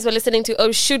We're listening to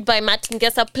Oh Shoot by Matt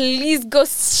Ngesa. Please go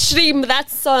stream that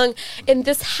song. In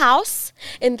this house,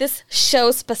 in this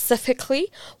show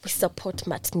specifically, we support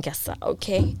Matt Ngesa,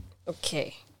 okay?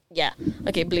 Okay. Yeah.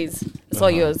 Okay, please. It's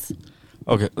all yours.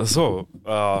 Okay, so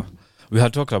we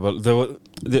had talked about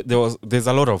there's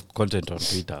a lot of content on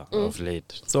Twitter of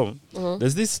late. So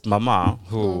there's this mama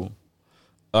who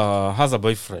has a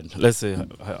boyfriend. Let's say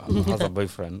has a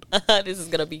boyfriend. This is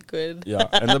gonna be good. Yeah,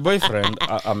 and the boyfriend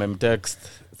I text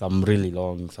some really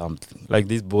long something like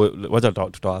this boy. What I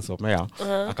talk to us of Maya.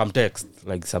 I can text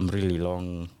like some really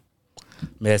long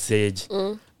message.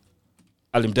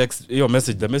 Alim text your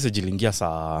message. The message ilingia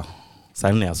saa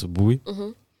 4 asubuhi.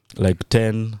 Like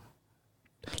 10,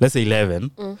 let's say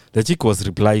 11. The chick was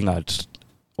replying at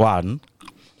 1,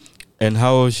 and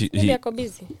how Maybe ako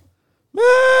busy.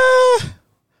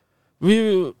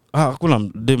 Kuna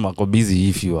dem ako busy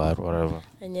if you are whatever.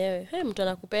 Enyewe, mtu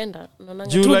anakupenda.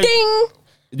 Unaona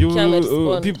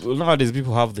people nowadays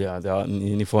people have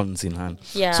their phones in hand.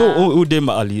 Yeah. So dem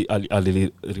ali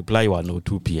reply 1 or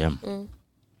 2 p.m.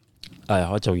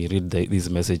 How shall we read this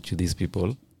message to these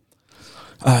people?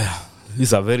 This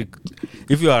is a very,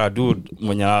 if you are a dude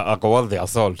when you are called the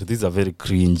assault, this is a very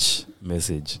cringe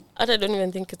message. I don't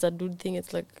even think it's a dude thing.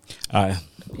 It's like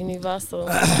universal.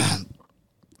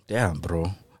 Damn,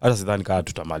 bro. Hata sidhani kama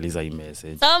tutamaliza hii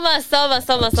message. Soma.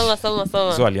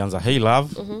 So alianza, hey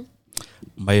love,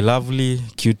 my lovely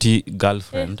cutie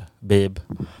girlfriend, babe,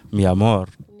 mi amor.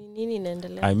 Nini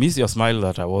inaendelea? I miss your smile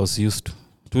that I was used to.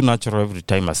 Too natural every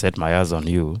time I set my eyes on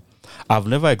you. I've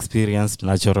never experienced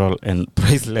natural and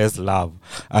priceless love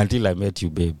until I met you,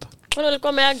 babe. What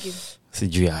ulikuwa umeargue?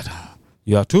 Sijui hata.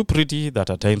 You are too pretty that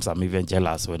at times I'm even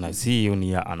jealous when I see you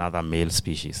near another male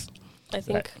species. I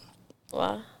think,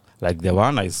 wow. Like the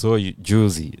one I saw you,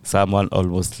 juicy. Someone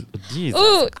almost,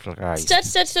 Jesus Christ.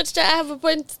 Chat. I have a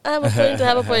point.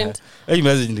 Hey,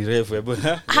 imagine the ref.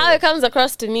 How it comes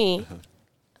across to me,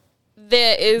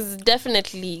 there is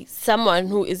definitely someone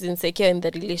who is insecure in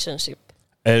the relationship.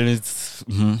 And it's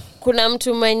kuna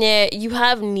mtu mwenye you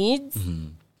have needs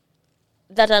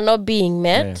that are not being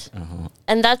met,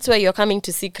 and that's where you're coming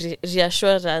to seek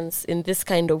reassurance in this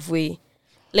kind of way,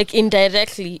 like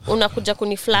indirectly unakuja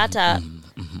kuniflatter.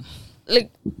 Like,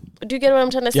 do you get what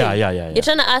I'm trying to say? Yeah. You're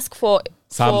trying to ask for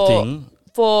something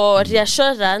for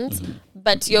reassurance,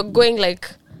 but you're going like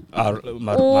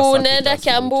unaenda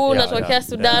Kiambu, unatokea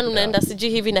Sudan, unaenda siji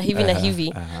hivi na hivi na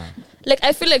hivi. Like,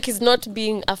 I feel like he's not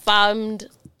being affirmed,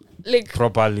 like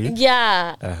properly.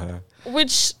 Yeah.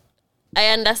 Which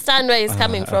I understand where he's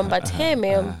coming from, but hey,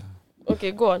 ma'am.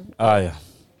 Okay, go on. Yeah.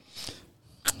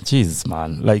 Jeez,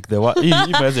 man. Like the what? He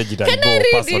messaged it. Can I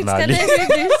read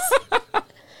this?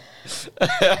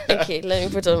 Okay, let me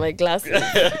put on my glasses.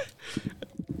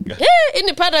 Hey, in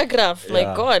a paragraph. My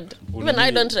God. Even I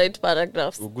don't write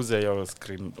paragraphs. Uguze your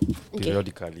screen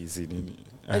periodically.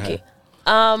 Okay.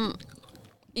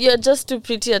 You're just too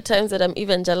pretty at times that I'm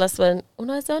even jealous when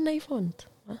unaweza ona iPhone.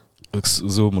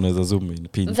 Zoom in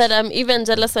pinch. That I'm even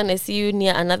jealous when I see you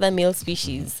near another male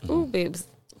species. Ooh, babes.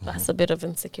 That's a bit of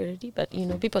insecurity, but you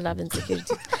know, people have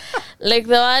insecurity. Like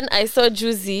the one I saw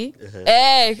Juicy.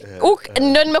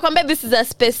 No, nimekwambia this is a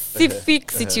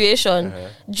specific situation.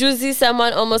 Juicy,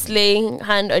 someone almost laying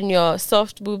hand on your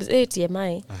soft boobs.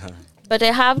 TMI. But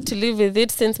I have to live with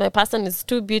it since my person is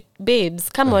too babes.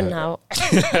 Come on now.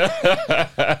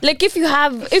 Like if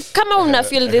come on, I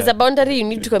feel there's a boundary you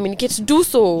need to communicate, do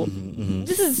so.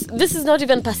 This is not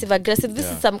even passive aggressive. This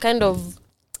is some kind of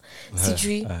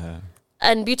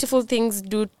and beautiful things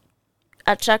do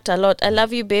attract a lot. I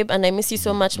love you, babe, and I miss you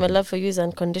so much. My love for you is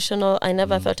unconditional. I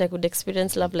never thought I could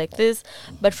experience love like this,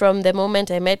 but from the moment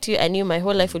I met you, I knew my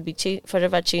whole life would be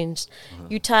forever changed.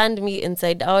 You turned me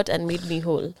inside out and made me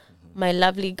whole. My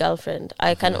lovely girlfriend.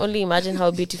 I can only imagine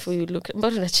how beautiful you look.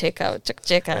 But when I check out.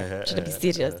 Should be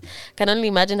serious. Can only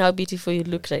imagine how beautiful you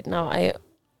look right now. I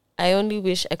only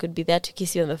wish I could be there to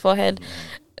kiss you on the forehead.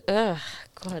 Ugh,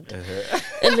 God.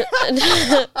 And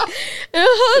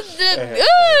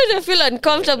I feel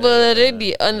uncomfortable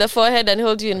already on the forehead and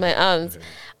hold you in my arms.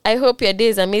 I hope your day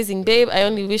is amazing, babe. I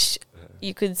only wish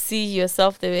you could see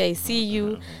yourself the way I see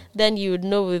you. Then you would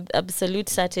know with absolute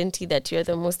certainty that you're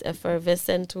the most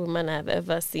effervescent woman I've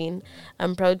ever seen.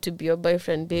 I'm proud to be your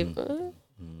boyfriend, babe.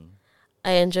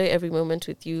 I enjoy every moment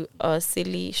with you.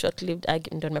 Silly, short-lived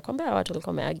arguments.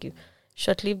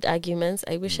 Short-lived arguments.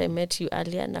 I wish I met you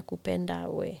earlier. Nakupenda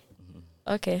we.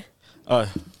 Okay.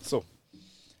 So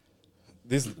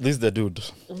this is the dude.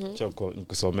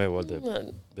 Nikusomee what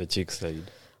the chick said.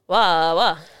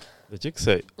 Wow. The chick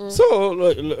said.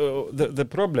 So the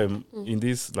problem in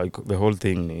this, like the whole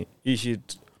thing, is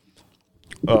it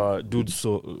dude,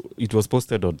 so it was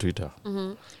posted on Twitter.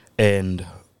 And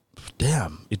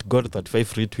damn, it got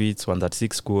 35 retweets,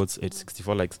 136 quotes,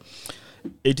 864 likes.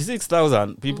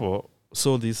 86,000 people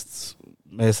saw this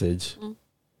message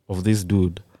of this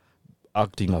dude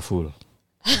acting a fool.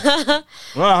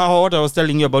 Well, what I was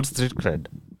telling you about street cred.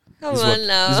 Come on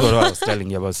now. This is what I was telling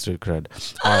you about street cred.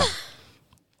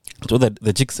 So that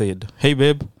the chick said, "Hey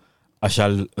babe, I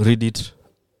shall read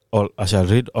all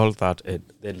that and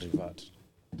then revert."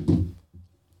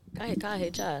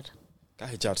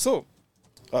 Chat. So,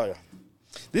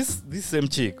 this same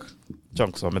chick,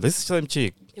 this same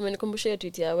chick. Imenikumbusha hiyo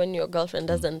tweet ya when your girlfriend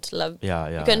doesn't love.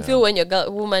 Yeah. You can feel when your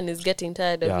woman is getting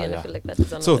tired of you, and I feel like that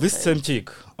is so this same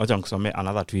chick,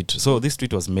 another tweet. So this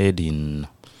tweet was made in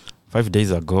 5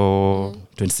 days ago,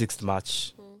 26th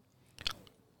March.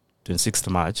 26th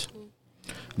March.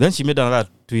 Then she made another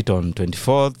tweet on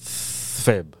 24th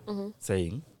Feb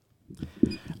saying,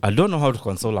 "I don't know how to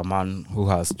console a man who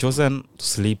has chosen to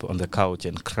sleep on the couch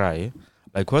and cry.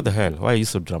 Like, what the hell? Why are you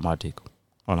so dramatic?"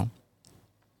 Oh no.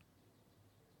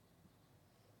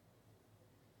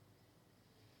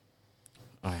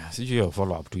 Sijui your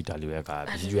follow-up tweet aliweka.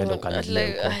 Sijui endo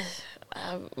kaniweka.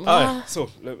 So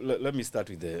let me start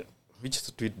with the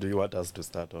which tweet do you want us to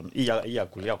start on? Iya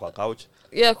kulia kwa couch.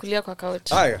 Yeah, kulia kwa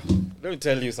couch. Let me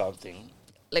tell you something.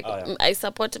 Like I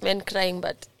support men crying,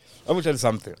 but let me tell you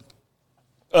something.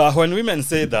 When women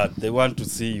say that they want to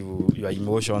see your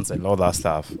emotions and all that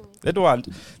stuff, they don't want.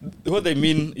 What they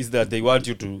mean is that they want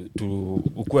you to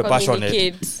ukue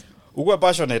passionate. Ukue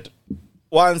passionate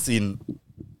once in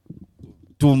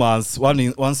 2 months,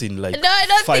 once in like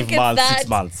 5 months, 6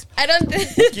 months. I don't think.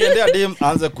 Kiendea dem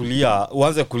anze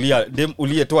kulia, dem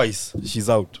ulie twice, she's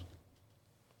out.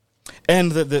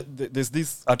 And there's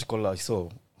this article I saw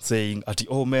saying,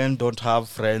 men don't have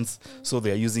friends, so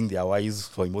they are using their wives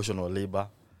for emotional labor.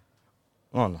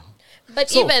 Oh no. But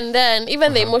so, even then,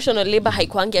 the emotional labor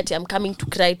haikuangi ati I'm coming to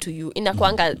cry to you.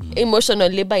 Inakuanga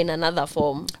emotional labor in another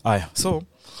form. So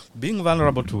being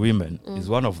vulnerable to women is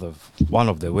one of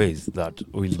the ways that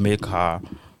will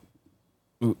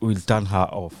turn her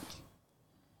off.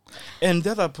 And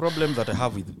the other problem that I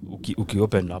have with uki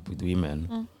open up with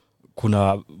women,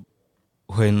 kuna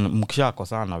when mkisha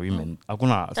kosana na women,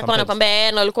 hakuna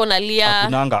kwamba na ulikuwa unalia.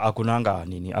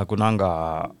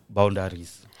 Hakunanga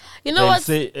boundaries. You know what?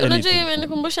 Unajua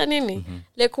imenikumbusha nini?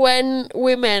 Like when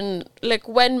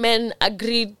men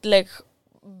agreed like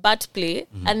butt play,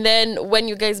 and then when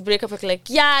you guys break up,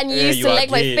 like and you used to like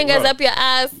my fingers up your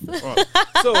ass.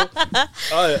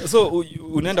 So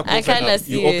unaenda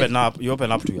you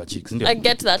open up to your cheeks. I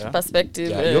get that perspective.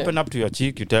 You open up to your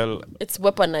cheek, you tell it's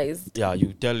weaponized. Yeah,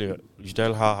 you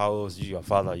tell her how your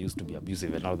father used to be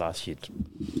abusive and all that shit.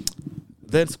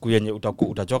 Then siku yenye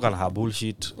utachoka na her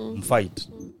bullshit,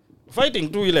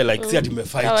 fighting tu ile like si ati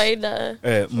mmefight. Kawaida.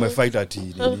 Mmefight ati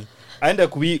nini. Aende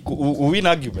win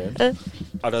argument.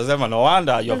 Atasema no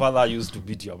wonder your father used to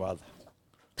beat your mother.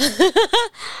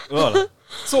 Well,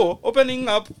 so opening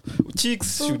up,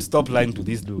 chicks should stop lying to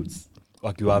these dudes.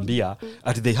 Wakiwaambia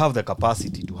that they have the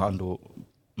capacity to handle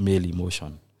male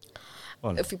emotion.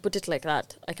 Well, if you put it like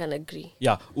that, I can agree.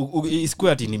 Yeah, it's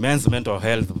quite in men's mental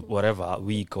health, whatever,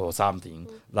 weak or something,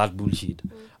 that bullshit.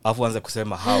 Afu anza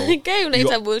kusema how okay,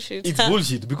 unaita bullshit. It's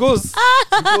bullshit because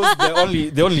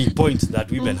the only point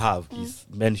that women have is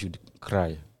men should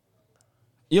cry.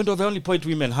 You know, the only point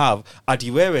women have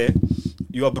ati wewe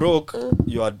you are broke,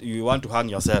 you want to hang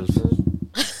yourself.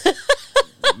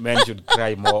 Men should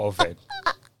cry more often.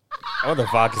 What the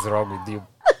fuck is wrong with you?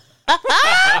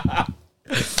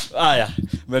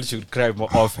 Men should cry more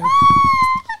often.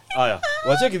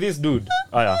 Watch this dude.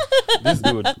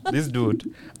 This dude.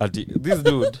 Here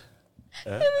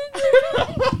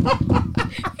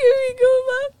we go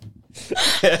back.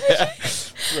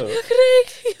 So,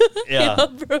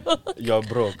 you're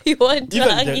broke. You want to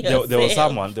even there was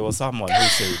someone who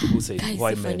said guys,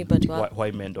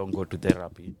 why men don't go to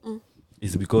therapy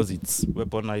is because it's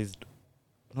weaponized.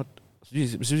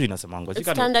 It's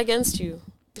turned against you.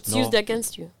 It's used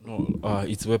against you. No,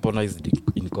 it's weaponized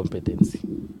incompetency.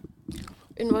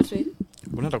 In what way?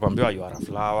 Unaenda kuambiwa you are a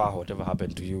flower, whatever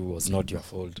happened to you was not your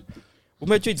fault.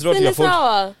 It's not your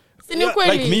fault.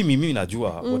 Like mimi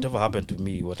najua whatever happened to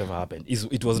me, whatever happened,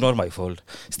 it was not my fault.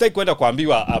 Sitaki kwenda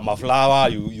kuambiwa I'm a flower,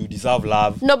 you deserve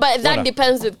love. No, but that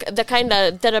depends with the kind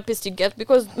of therapist you get,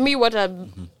 because me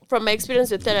from my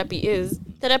experience with therapy is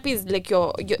like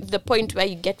your the point where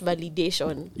you get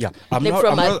validation. Yeah, I'm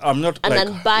not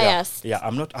unbiased. Yeah,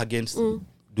 I'm not against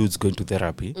dudes going to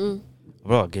therapy. I'm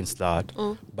not against that.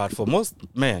 But for most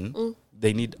men,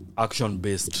 they need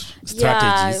action-based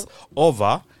strategies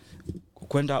over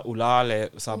kwenda ulale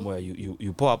somewhere,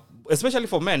 you pour up, especially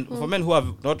for men who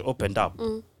have not opened up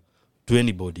to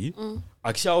anybody.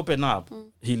 Akisha open up,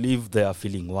 he leave there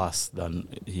feeling worse than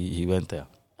he went there.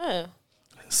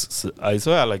 So I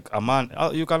swear, like a man,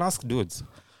 you can ask dudes,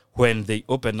 when they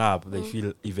open up, they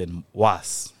feel even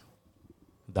worse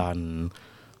than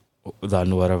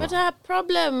whatever. But a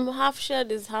problem half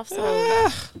shared is half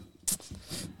solved.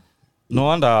 No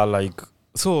wonder, like,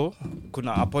 so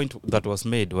kuna a point that was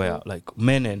made where like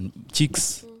men and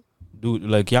chicks do,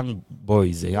 like young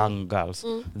boys and young girls,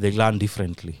 they learn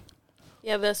differently.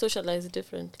 Yeah, they're socialized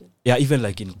differently. Yeah, even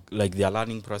like in like their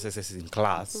learning processes in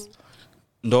class.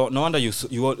 No wonder you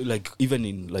like, even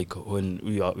in like when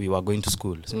we were going to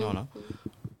school,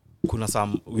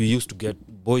 kuna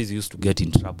boys used to get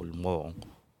in trouble more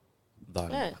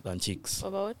than chicks.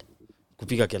 About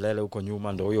kupiga kelele huko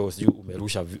nyuma, ndio huyo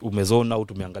umezona au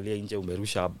tumeangalia nje,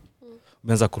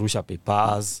 umeanza kurusha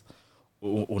papers,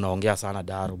 unaongea sana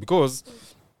daru, because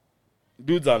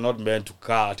dudes are not meant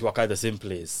to work at the same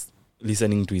place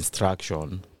listening to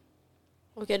instruction.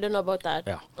 Okay, I don't know about that.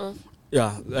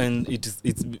 Yeah, and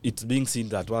it's being seen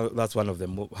that that's one of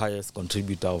the highest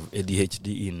contributor of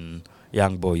ADHD in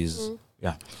young boys.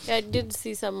 Yeah, I did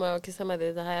see somewhere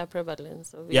there's a higher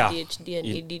prevalence of ADHD and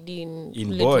ADD in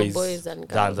little boys and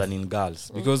girls. Than in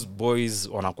girls, because boys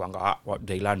wanakuanga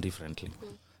they learn differently.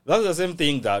 That's the same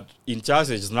thing that in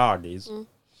churches nowadays,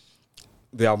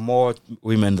 there are more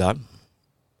women than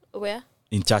where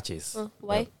in churches.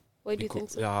 Why? Why do you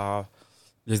think so? Yeah,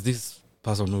 there's this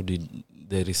person who did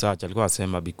the research. Alikuwa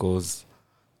asema because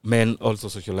men also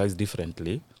socialize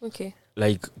differently. Okay.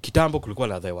 Like kitambo kulikuwa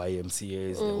la the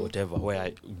YMCAs, the whatever,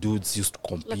 where dudes used to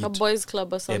compete. Like a boys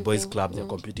club or something. A boys club, they're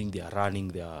competing, they're running,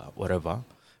 they're whatever.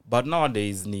 But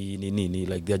nowadays ni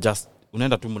like they're just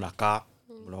unaenda tu mnakaa,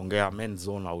 mnaongea, men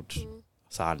zone out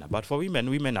sana. But for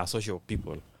women are social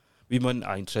people. Women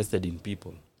are interested in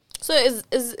people. So is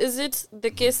it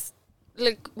the case,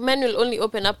 like men will only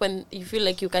open up when you feel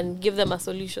like you can give them a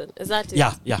solution? Is that it?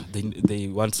 Yeah. They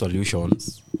want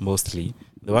solutions mostly.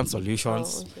 They want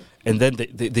solutions, and then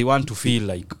they want to feel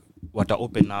like what to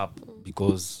open up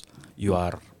because you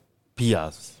are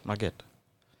peers. Market,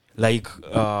 like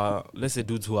let's say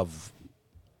dudes who have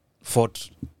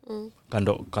fought kind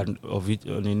of it,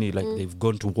 like they've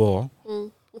gone to war.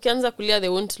 Ukianza kulia, they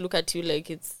won't look at you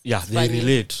like it's they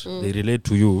relate. They relate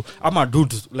to you. I'm a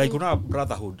dude, like una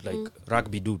brotherhood, like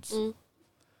rugby dudes.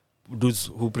 Dudes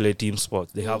who play team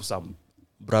sports, they have some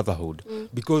brotherhood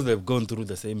because they've gone through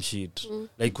the same shit.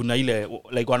 Like kuna ile,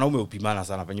 like wanaume upimana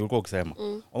sana venye ulikuwa ukisema.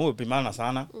 Wanaume upimana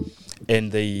sana,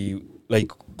 and they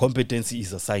like competency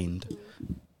is assigned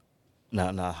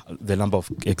na the number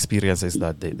of experiences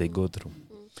that they go through.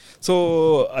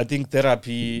 So I think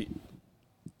therapy,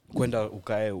 kwenda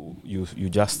ukae, you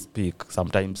just speak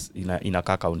sometimes in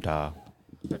a counter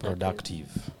productive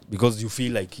because you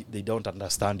feel like they don't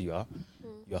understand your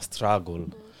struggle.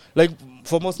 Like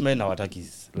for most men, our attack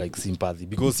is like sympathy,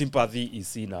 because sympathy is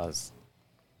seen as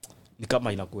ni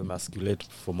kama inakuwa emasculate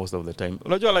for most of the time.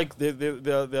 Unajua, like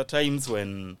there are times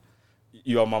when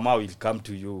your mama will come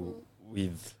to you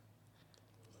with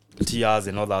tears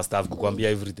and all that stuff, kukwambia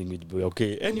everything will be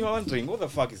okay, and you're wondering what the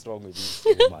fuck is wrong with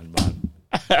this man.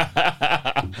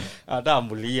 Hata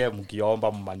mlie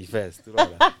mkiomba manifest.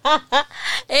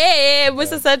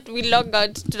 Sasa we log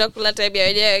out, tunakula time ya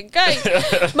wenyewe. Guys,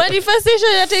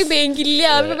 manifestation hata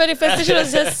imeingilia. Manifestation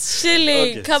was just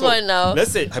chilling. Okay, come on now.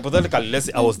 Let's say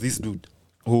hypothetically, I was this dude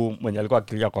who mwenye alikuwa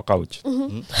akilia kwa couch.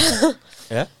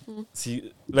 Yeah?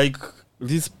 See, like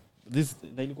this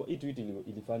na ilikuwa tweet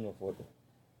ilifanywa photo.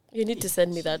 You need to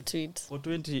send me that tweet. For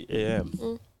 20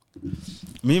 AM.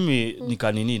 Mimi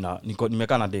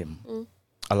nimekaa na dem.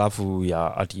 Alafu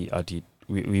ya ati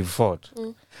we fought.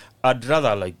 I'd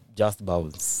rather like just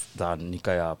bounce than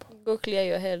nikaya hapa. Go clear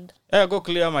your head. Yeah, go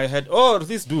clear my head. Or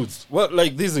these dudes, well,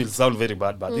 like this will sound very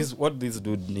bad, but what this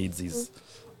dude needs is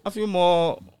a few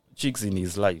more chicks in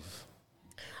his life.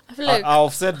 I feel like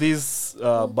I've said this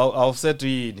I've said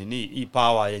to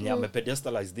power yenye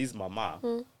amepedestalize this mama.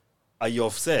 I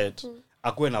offset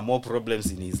akwe na more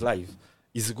problems in his life.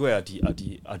 Is go at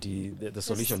the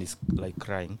solution is like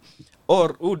crying,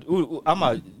 or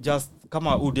ama just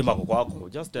kama udema kwako,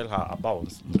 just tell her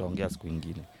about mtaongea siku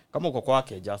nyingine. Kama uko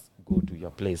kwake, just go to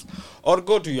your place or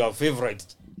go to your favorite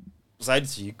side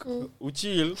chick,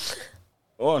 uchill.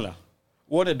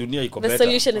 Uone dunia iko better. The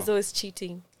solution is always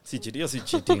cheating. Si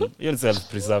cheating. You're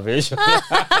self-preservation.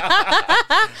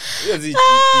 You're cheating.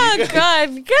 Oh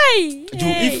God, guy.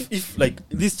 If like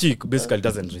this chick basically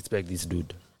doesn't respect this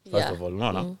dude. First of all,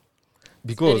 no.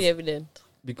 Because very evident.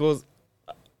 Because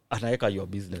anaeka your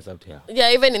business out here.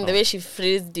 Yeah, even in the way she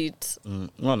phrased it.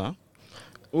 Unaona?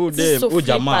 So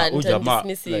Jamaa,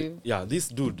 dismissive. like, this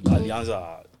dude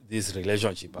alianza this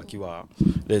relationship akiwa,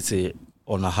 let's say,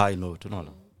 on a high note,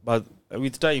 unaona? But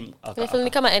with time I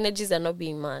kama energies are not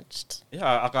being matched.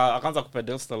 Yeah, akaanza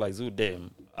kupedestalize dem,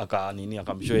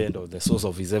 akamshow end of the source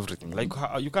of his everything. Like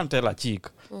you can't tell a chick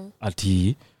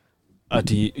ati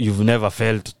you've never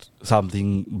felt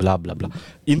something blah blah blah.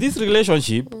 In this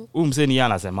relationship, umseni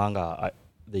anasemanga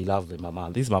they love the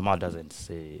mama. This mama doesn't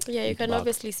say. Yeah, you can back.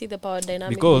 Obviously see the power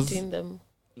dynamic because, between them.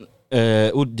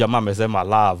 Jamaa amesema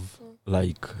love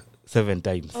like 7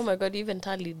 times. Oh my god, even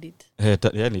Tali did.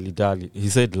 Nilitali. He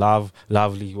said love,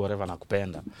 lovely, whatever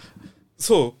nakupenda.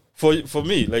 So for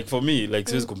me,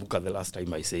 siwezi kumbuka the last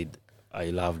time I said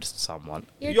I loved someone.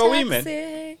 You're your toxic.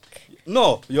 Women.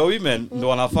 No, your women ndo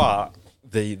wanafaa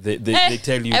they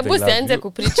tell you they love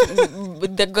you. Preach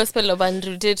the gospel of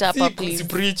Andrew Tate hapa, please.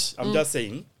 Preach. I'm just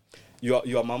saying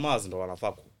your mamas ndo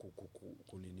wanafaa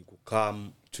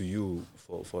come to you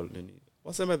for nini.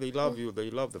 Wasema they love you,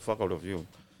 they love the fuck out of you.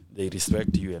 They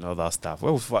respect you and all that stuff.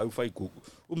 Well, if I cook,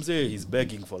 say he's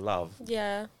begging for love.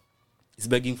 Yeah. He's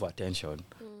begging for attention.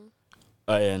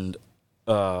 And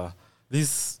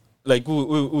this, like,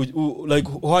 like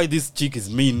why this chick is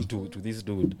mean to this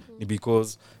dude?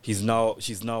 Because she's now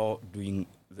doing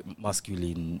the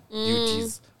masculine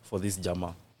duties for this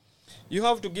Jama. You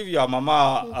have to give your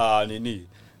mama nini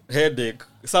headache,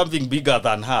 something bigger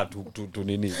than her to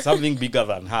nini, something bigger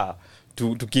than her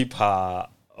to keep her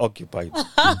occupied.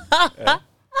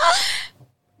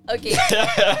 Okay.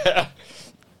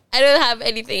 I don't have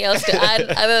anything else to add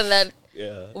other than that.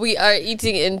 Yeah. We are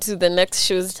eating into the next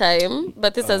show's time,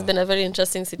 but this has been a very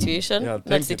interesting situation.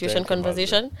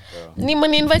 Conversation. Ni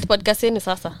mni invite podcast yenu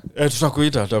sasa.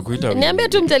 Tutakuita. Niambia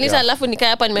tu mtalita alafu nikae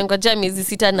hapa nimengojea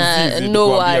miezi 6 na no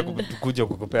word. Kuja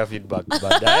kukupea feedback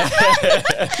baadaye.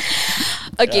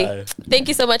 Okay. Thank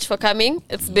you so much for coming.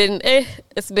 It's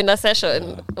been a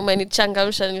session.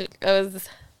 Umenichangamsha.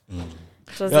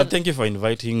 Thank you for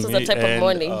inviting me. It was a type of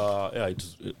morning.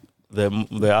 The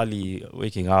early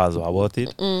waking hours were worth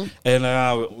it. And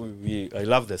I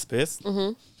love the space.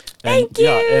 Thank you.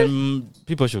 Yeah, and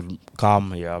people should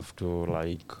come here to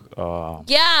like.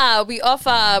 We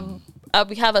offer.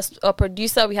 We have a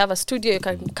producer. We have a studio. You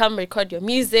can come record your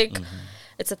music.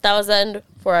 It's 1,000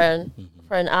 for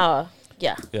an hour.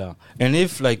 Yeah. And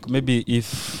if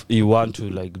you want to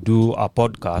like do a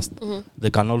podcast, they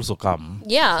can also come.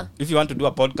 Yeah. If you want to do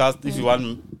a podcast, if you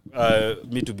want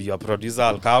me to be your producer,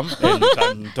 I'll come and you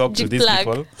can talk to these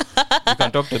people. You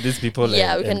can talk to these people.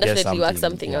 Yeah, we can definitely work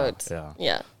something out.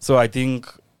 Yeah. So I think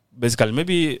basically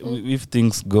maybe if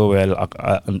things go well,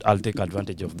 I'll take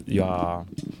advantage of your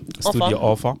studio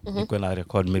offer. When I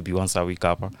record maybe once a week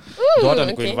hapa. Don't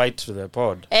want to invite to the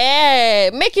pod.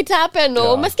 Make it happen.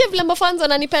 No, umesikia vile mafans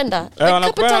wananipenda.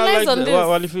 Capitalize on this.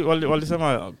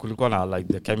 Walisema kulikuwa na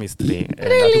like the chemistry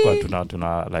and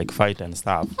tuna like fight and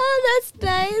stuff. Oh, that's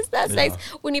nice. That's nice.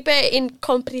 Unipe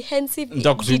incomprehensive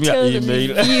detailed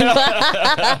email.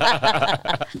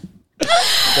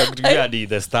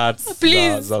 The stats.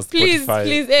 Please.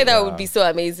 That would be so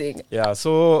amazing. Yeah.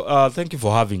 So thank you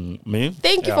for having me.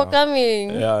 Thank you for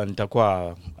coming. Yeah,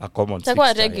 nitakuwa a common.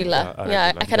 Nitakuwa regular.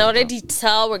 Yeah, I can already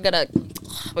tell we're gonna.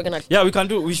 Yeah, we can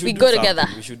do. We should go together.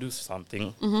 We should do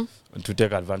something to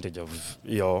take advantage of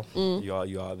your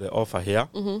the offer here.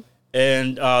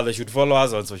 And they should follow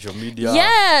us on social media.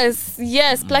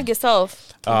 Yes. Plug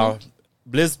yourself.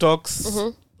 Blaze Talks.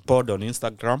 Pod on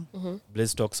Instagram,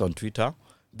 Blaze Talks on Twitter.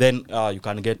 Then you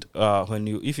can get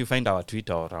if you find our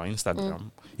Twitter or our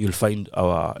Instagram, you'll find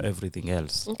our everything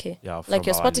else. Okay. Yeah, like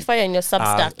your Spotify and your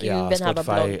Substack. You even have a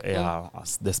blog. Yeah,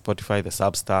 the Spotify, the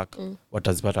Substack. What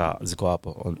does better ziko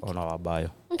hapo on our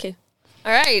bio. Okay.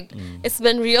 All right. It's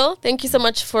been real. Thank you so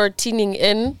much for tuning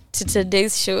in to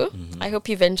today's show. I hope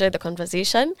you've enjoyed the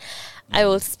conversation. I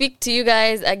will speak to you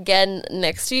guys again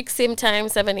next week, same time,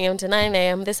 7 a.m. to 9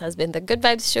 a.m. This has been the Good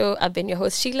Vibes Show. I've been your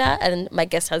host, Sheila, and my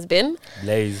guest has been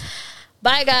Blaze.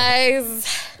 Bye, guys.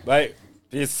 Bye.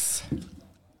 Peace.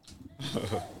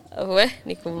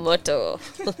 Nikumoto.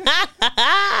 God,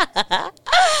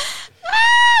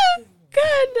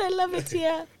 I love it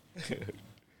here.